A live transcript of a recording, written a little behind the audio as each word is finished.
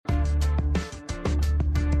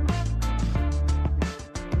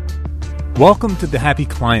Welcome to the Happy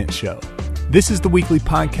Client Show. This is the weekly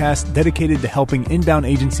podcast dedicated to helping inbound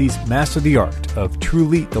agencies master the art of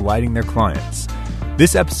truly delighting their clients.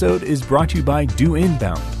 This episode is brought to you by Do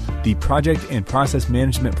Inbound, the project and process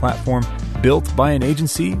management platform built by an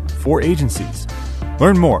agency for agencies.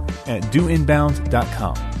 Learn more at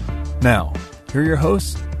doinbound.com. Now, here are your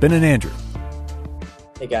hosts, Ben and Andrew.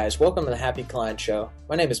 Hey guys, welcome to the Happy Client Show.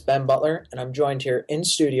 My name is Ben Butler, and I'm joined here in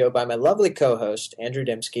studio by my lovely co-host, Andrew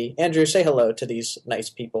Dimsky. Andrew, say hello to these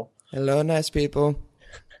nice people. Hello, nice people.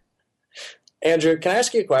 Andrew, can I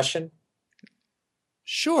ask you a question?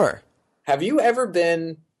 Sure. Have you ever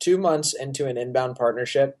been 2 months into an inbound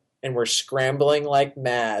partnership and were scrambling like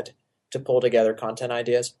mad to pull together content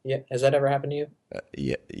ideas? Yeah, has that ever happened to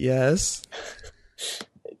you? Yes.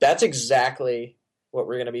 That's exactly what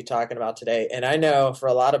we're going to be talking about today. And I know for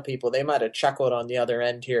a lot of people, they might have chuckled on the other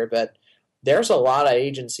end here, but there's a lot of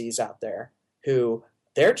agencies out there who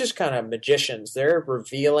they're just kind of magicians. They're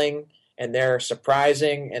revealing and they're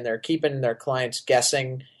surprising and they're keeping their clients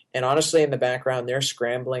guessing. And honestly, in the background, they're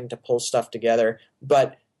scrambling to pull stuff together.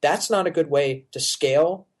 But that's not a good way to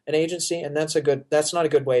scale an agency, and that's not a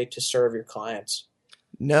good way to serve your clients.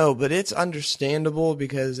 No, but it's understandable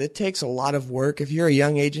because it takes a lot of work. If you're a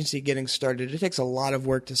young agency getting started, it takes a lot of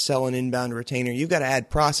work to sell an inbound retainer. You've got to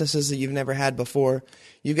add processes that you've never had before.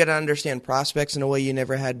 You've got to understand prospects in a way you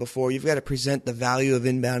never had before. You've got to present the value of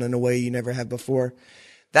inbound in a way you never had before.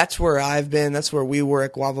 That's where I've been. That's where we were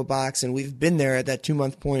at Guava Box, and we've been there at that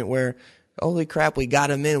 2-month point where, holy crap, we got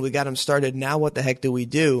them in, we got them started. Now what the heck do we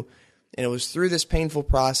do? And it was through this painful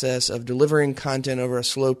process of delivering content over a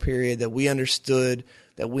slow period that we understood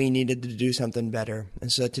that we needed to do something better.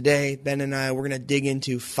 And so today, Ben and I, we're going to dig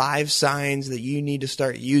into 5 signs that you need to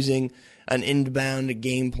start using an inbound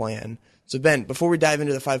game plan. So Ben, before we dive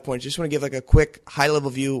into the 5 points, just want to give like a quick high-level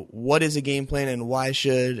view. What is a game plan and why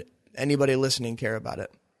should anybody listening care about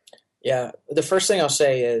it? Yeah, the first thing I'll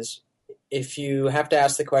say is if you have to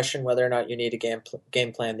ask the question whether or not you need a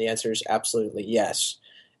game plan, the answer is absolutely yes.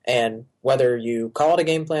 And whether you call it a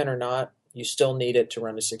game plan or not, you still need it to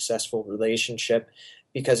run a successful relationship,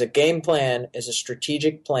 because a game plan is a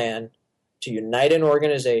strategic plan to unite an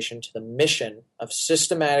organization to the mission of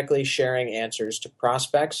systematically sharing answers to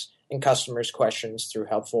prospects and customers' questions through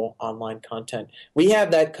helpful online content. We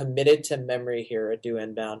have that committed to memory here at Do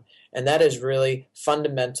Inbound, and that is really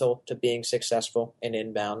fundamental to being successful in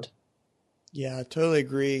inbound. Yeah, I totally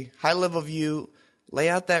agree. High-level view, lay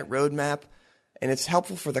out that roadmap, and it's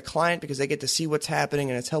helpful for the client because they get to see what's happening,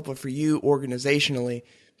 and it's helpful for you organizationally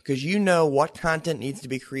because you know what content needs to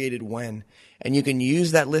be created when. And you can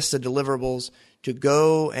use that list of deliverables to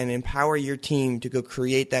go and empower your team to go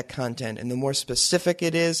create that content. And the more specific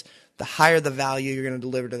it is, the higher the value you're going to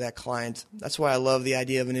deliver to that client. That's why I love the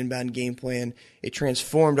idea of an inbound game plan. It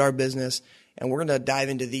transformed our business. And we're going to dive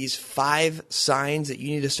into these 5 signs that you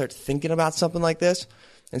need to start thinking about something like this.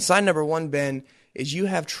 And sign number 1, Ben, is you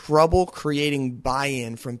have trouble creating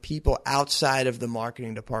buy-in from people outside of the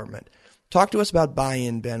marketing department. Talk to us about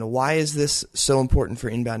buy-in, Ben. Why is this so important for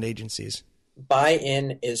inbound agencies?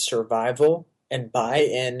 Buy-in is survival, and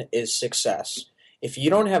buy-in is success. If you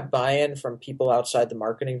don't have buy-in from people outside the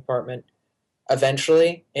marketing department,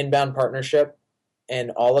 eventually inbound partnership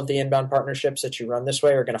and all of the inbound partnerships that you run this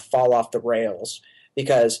way are going to fall off the rails.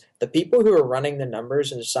 Because the people who are running the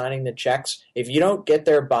numbers and signing the checks, if you don't get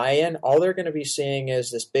their buy-in, all they're going to be seeing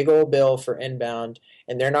is this big old bill for inbound,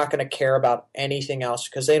 and they're not going to care about anything else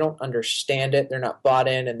because they don't understand it, they're not bought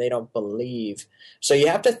in, and they don't believe. So you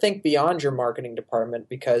have to think beyond your marketing department,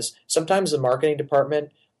 because sometimes the marketing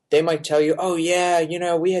department, they might tell you, oh yeah,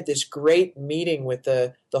 we had this great meeting with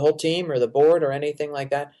the whole team or the board or anything like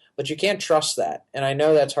that. But you can't trust that. And I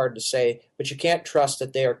know that's hard to say, but you can't trust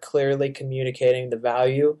that they are clearly communicating the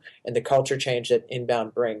value and the culture change that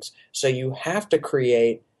inbound brings. So you have to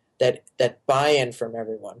create that buy-in from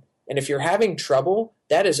everyone. And if you're having trouble,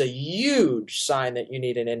 that is a huge sign that you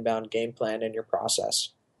need an inbound game plan in your process.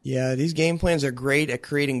 Yeah, these game plans are great at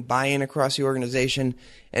creating buy-in across the organization.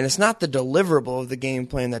 And it's not the deliverable of the game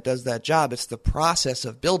plan that does that job. It's the process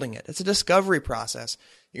of building it. It's a discovery process.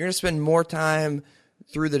 You're going to spend more time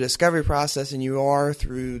through the discovery process than you are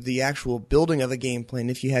through the actual building of a game plan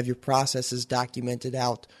if you have your processes documented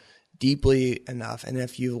out deeply enough and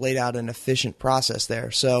if you've laid out an efficient process there.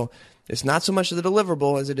 So it's not so much the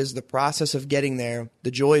deliverable as it is the process of getting there, the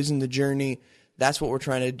joys in the journey. That's what we're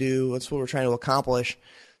trying to do. That's what we're trying to accomplish.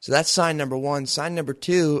 So that's sign number 1. Sign number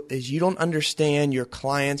 2 is you don't understand your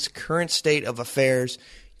client's current state of affairs.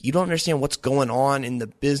 You don't understand what's going on in the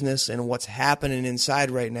business and what's happening inside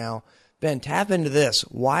right now. Ben, tap into this.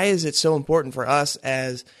 Why is it so important for us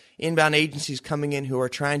as inbound agencies coming in who are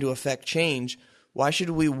trying to affect change? Why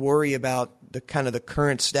should we worry about the kind of the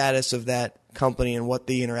current status of that company and what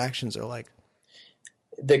the interactions are like?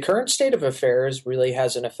 The current state of affairs really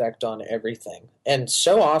has an effect on everything. And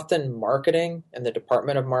so often marketing and the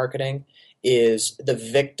Department of Marketing is the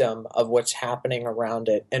victim of what's happening around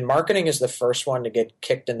it. And marketing is the first one to get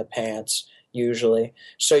kicked in the pants, usually.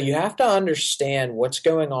 So you have to understand what's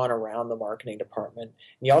going on around the marketing department.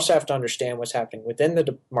 And you also have to understand what's happening within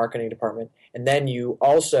the marketing department. And then you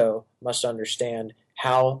also must understand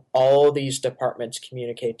how all these departments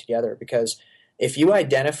communicate together. Because if you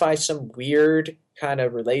identify some weird kind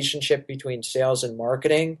of relationship between sales and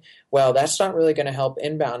marketing, well, that's not really going to help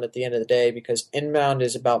inbound at the end of the day, because inbound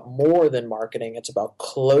is about more than marketing. It's about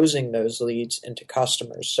closing those leads into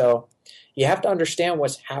customers. So you have to understand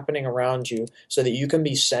what's happening around you so that you can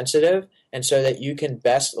be sensitive and so that you can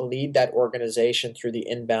best lead that organization through the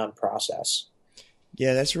inbound process.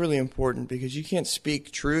 Yeah, that's really important, because you can't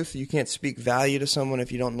speak truth, you can't speak value to someone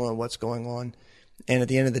if you don't know what's going on. And at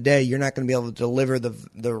the end of the day, you're not going to be able to deliver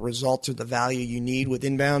the results or the value you need with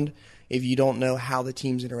inbound if you don't know how the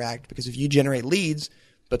teams interact. Because if you generate leads,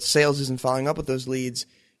 but sales isn't following up with those leads,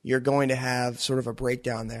 you're going to have sort of a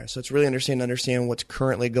breakdown there. So it's really understand what's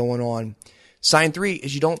currently going on. Sign 3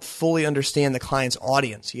 is you don't fully understand the client's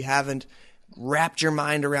audience. You haven't wrapped your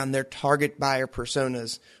mind around their target buyer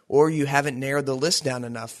personas, or you haven't narrowed the list down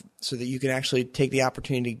enough so that you can actually take the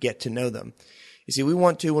opportunity to get to know them. You see, we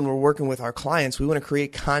want to, when we're working with our clients, we want to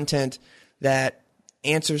create content that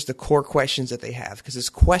answers the core questions that they have, because it's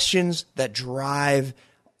questions that drive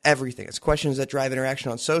everything. It's questions that drive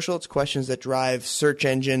interaction on social. It's questions that drive search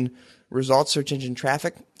engine results, search engine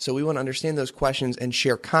traffic. So we want to understand those questions and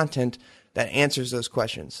share content that answers those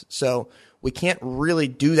questions. So we can't really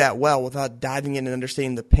do that well without diving in and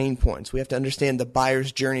understanding the pain points. We have to understand the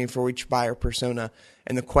buyer's journey for each buyer persona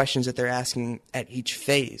and the questions that they're asking at each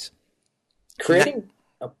phase.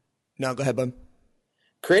 No, go ahead, bud.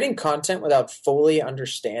 Creating content without fully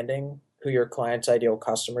understanding who your client's ideal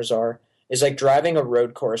customers are is like driving a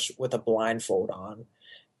road course with a blindfold on.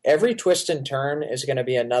 Every twist and turn is going to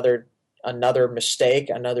be another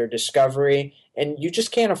mistake, another discovery, and you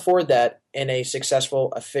just can't afford that in a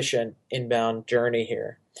successful, efficient inbound journey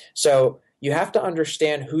here. So you have to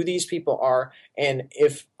understand who these people are, and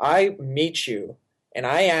if I meet you and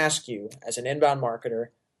I ask you as an inbound marketer,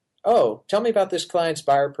 oh, tell me about this client's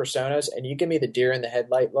buyer personas, and you give me the deer in the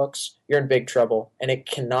headlight looks, you're in big trouble. And it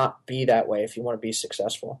cannot be that way if you want to be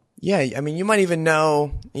successful. Yeah, I mean, you might even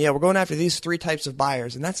know, we're going after these 3 types of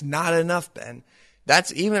buyers, and that's not enough, Ben.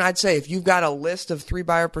 That's even, I'd say, if you've got a list of 3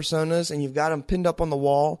 buyer personas and you've got them pinned up on the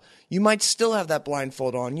wall, you might still have that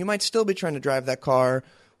blindfold on. You might still be trying to drive that car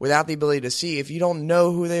without the ability to see if you don't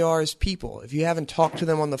know who they are as people, if you haven't talked to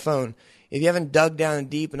them on the phone. If you haven't dug down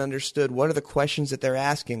deep and understood what are the questions that they're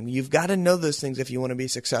asking, you've got to know those things if you want to be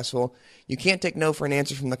successful. You can't take no for an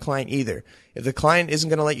answer from the client either. If the client isn't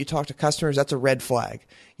going to let you talk to customers, that's a red flag.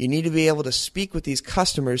 You need to be able to speak with these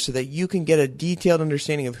customers so that you can get a detailed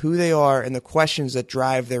understanding of who they are and the questions that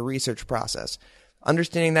drive their research process.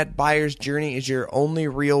 Understanding that buyer's journey is your only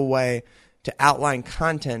real way to outline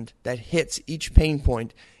content that hits each pain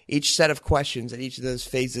point, each set of questions at each of those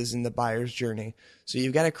phases in the buyer's journey. So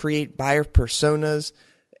you've got to create buyer personas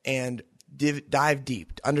and dive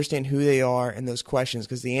deep, understand who they are and those questions,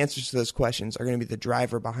 because the answers to those questions are going to be the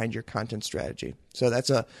driver behind your content strategy. So that's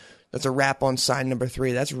a wrap on sign number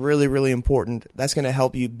 3. That's really, really important. That's going to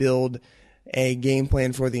help you build a game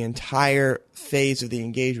plan for the entire phase of the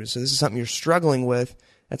engagement. So this is something you're struggling with.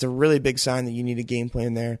 That's a really big sign that you need a game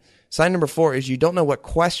plan there. Sign number 4 is you don't know what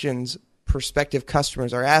questions prospective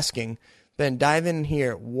customers are asking. Then dive in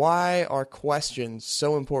here. Why are questions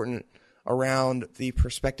so important around the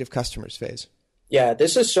prospective customers phase? Yeah,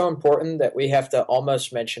 this is so important that we have to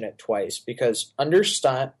almost mention it twice, because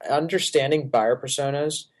understanding buyer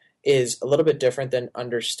personas is a little bit different than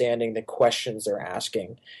understanding the questions they're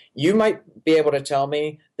asking. You might be able to tell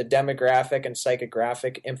me the demographic and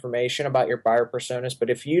psychographic information about your buyer personas, but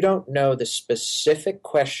if you don't know the specific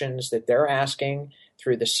questions that they're asking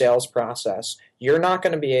through the sales process, you're not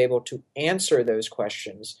going to be able to answer those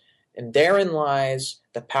questions. And therein lies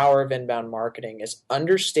the power of inbound marketing, is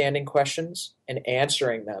understanding questions and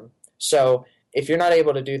answering them. So if you're not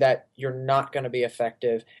able to do that, you're not going to be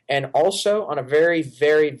effective. And also on a very,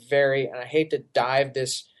 very, very, and I hate to dive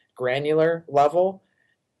this granular level,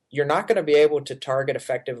 you're not going to be able to target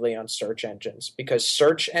effectively on search engines, because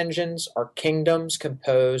search engines are kingdoms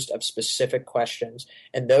composed of specific questions.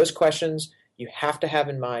 And those questions, you have to have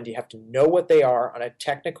in mind, you have to know what they are on a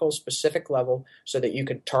technical, specific level so that you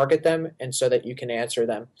can target them and so that you can answer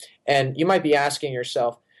them. And you might be asking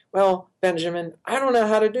yourself, well, Benjamin, I don't know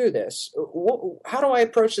how to do this. How do I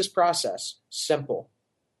approach this process? Simple.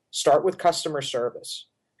 Start with customer service.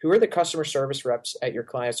 Who are the customer service reps at your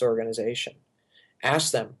client's organization?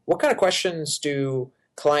 Ask them, what kind of questions do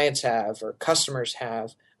clients have or customers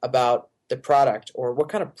have about the product, or what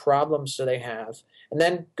kind of problems do they have? And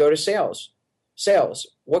then go to sales. Sales,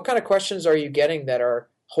 what kind of questions are you getting that are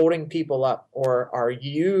holding people up or are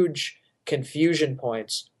huge confusion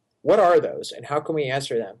points? What are those and how can we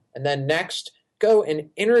answer them? And then next, go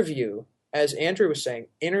and interview, as Andrew was saying,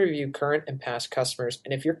 interview current and past customers.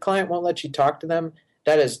 And if your client won't let you talk to them,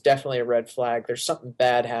 that is definitely a red flag. There's something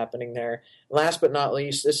bad happening there. Last but not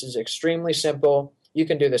least, this is extremely simple. You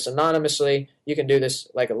can do this anonymously. You can do this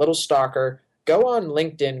like a little stalker. Go on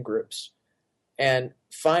LinkedIn groups and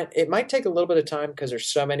find, it might take a little bit of time because there's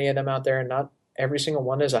so many of them out there and not every single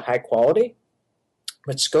one is a high quality,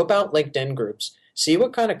 but scope out LinkedIn groups. See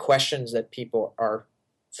what kind of questions that people are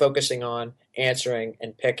focusing on, answering,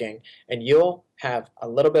 and picking, and you'll have a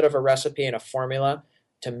little bit of a recipe and a formula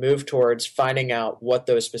to move towards finding out what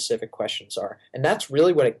those specific questions are. And that's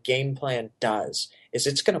really what a game plan does, is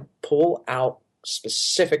it's going to pull out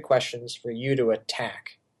specific questions for you to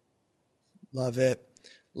attack. Love it.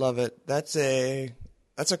 Love it. That's a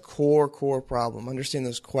core problem. Understand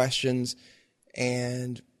those questions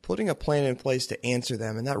and putting a plan in place to answer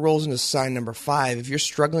them. And that rolls into sign number 5. If you're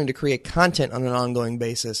struggling to create content on an ongoing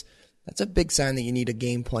basis, that's a big sign that you need a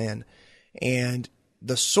game plan. And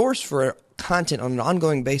the source for content on an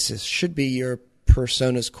ongoing basis should be your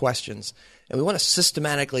persona's questions. And we want to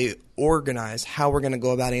systematically organize how we're going to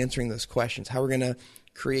go about answering those questions, how we're going to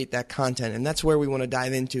create that content. And that's where we want to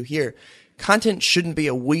dive into here. Content shouldn't be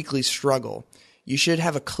a weekly struggle. You should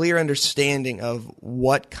have a clear understanding of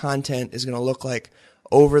what content is going to look like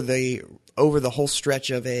over the whole stretch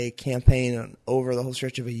of a campaign, over the whole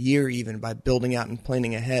stretch of a year even, by building out and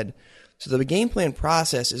planning ahead. So the game plan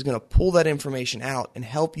process is going to pull that information out and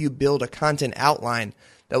help you build a content outline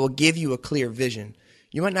that will give you a clear vision.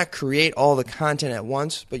 You might not create all the content at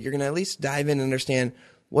once, but you're going to at least dive in and understand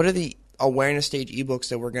what are the awareness stage ebooks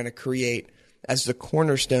that we're going to create as the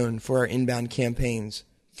cornerstone for our inbound campaigns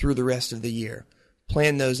through the rest of the year.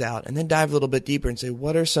 Plan those out and then dive a little bit deeper and say,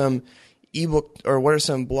 what are some ebook or what are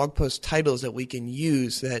some blog post titles that we can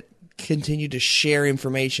use that continue to share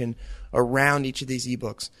information around each of these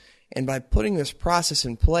ebooks? And by putting this process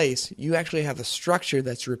in place, you actually have a structure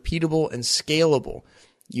that's repeatable and scalable.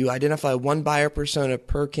 You identify one buyer persona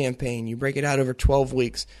per campaign. You break it out over 12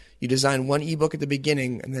 weeks. You design one ebook at the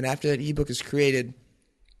beginning, and then after that ebook is created,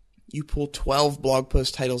 you pull 12 blog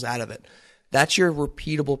post titles out of it. That's your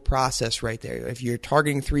repeatable process right there. If you're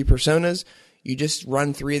targeting 3 personas, you just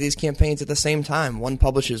run 3 of these campaigns at the same time. One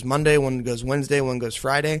publishes Monday, one goes Wednesday, one goes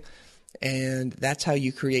Friday. And that's how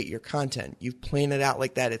you create your content. You plan it out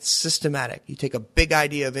like that. It's systematic. You take a big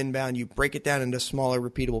idea of inbound, you break it down into smaller,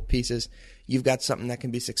 repeatable pieces. You've got something that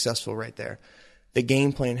can be successful right there. The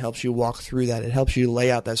game plan helps you walk through that. It helps you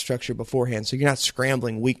lay out that structure beforehand so you're not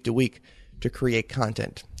scrambling week to week to create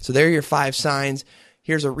content. So there are your 5 signs.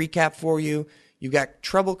 Here's a recap for you. You've got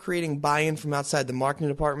trouble creating buy-in from outside the marketing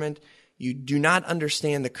department. You do not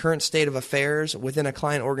understand the current state of affairs within a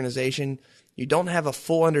client organization. You don't have a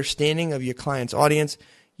full understanding of your client's audience.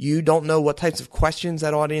 You don't know what types of questions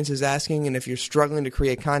that audience is asking, and if you're struggling to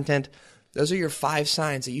create content, those are your 5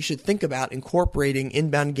 signs that you should think about incorporating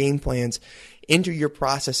inbound game plans into your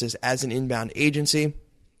processes as an inbound agency.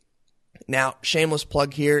 Now, shameless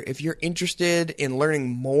plug here, if you're interested in learning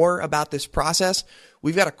more about this process,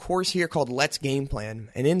 we've got a course here called Let's Game Plan.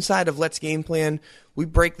 And inside of Let's Game Plan, we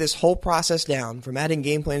break this whole process down from adding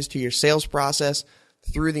game plans to your sales process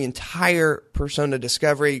through the entire persona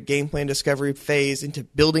discovery, game plan discovery phase into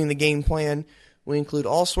building the game plan. We include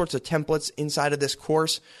all sorts of templates inside of this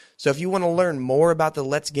course. So if you want to learn more about the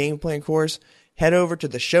Let's Game Plan course, head over to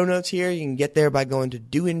the show notes here. You can get there by going to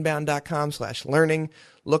doinbound.com/learning.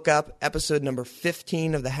 Look up episode number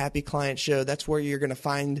 15 of the Happy Client Show. That's where you're going to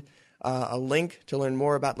find a link to learn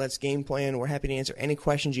more about Let's Game Plan. We're happy to answer any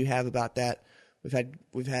questions you have about that.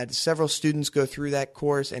 We've had several students go through that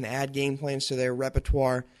course and add game plans to their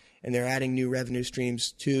repertoire, and they're adding new revenue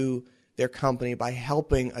streams to their company by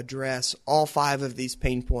helping address all 5 of these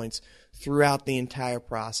pain points throughout the entire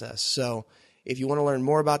process. So if you want to learn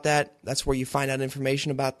more about that, that's where you find out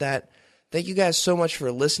information about that. Thank you guys so much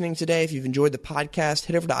for listening today. If you've enjoyed the podcast,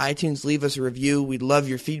 head over to iTunes, leave us a review. We'd love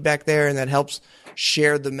your feedback there, and that helps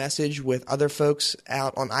share the message with other folks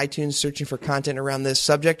out on iTunes searching for content around this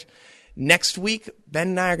subject. Next week, Ben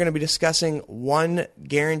and I are going to be discussing one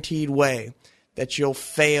guaranteed way that you'll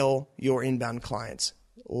fail your inbound clients.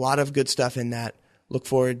 A lot of good stuff in that. Look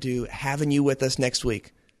forward to having you with us next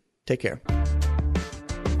week. Take care.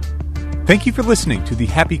 Thank you for listening to the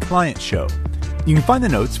Happy Client Show. You can find the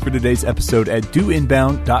notes for today's episode at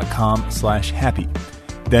doinbound.com/happy.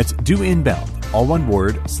 That's doinbound, all one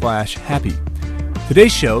word, /happy.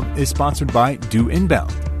 Today's show is sponsored by Do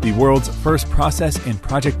Inbound, the world's first process and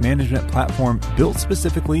project management platform built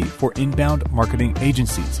specifically for inbound marketing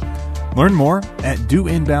agencies. Learn more at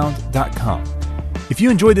doinbound.com. If you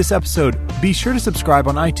enjoyed this episode, be sure to subscribe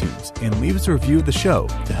on iTunes and leave us a review of the show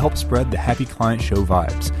to help spread the Happy Client Show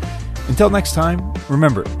vibes. Until next time,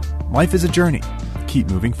 remember, life is a journey. Keep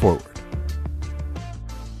moving forward.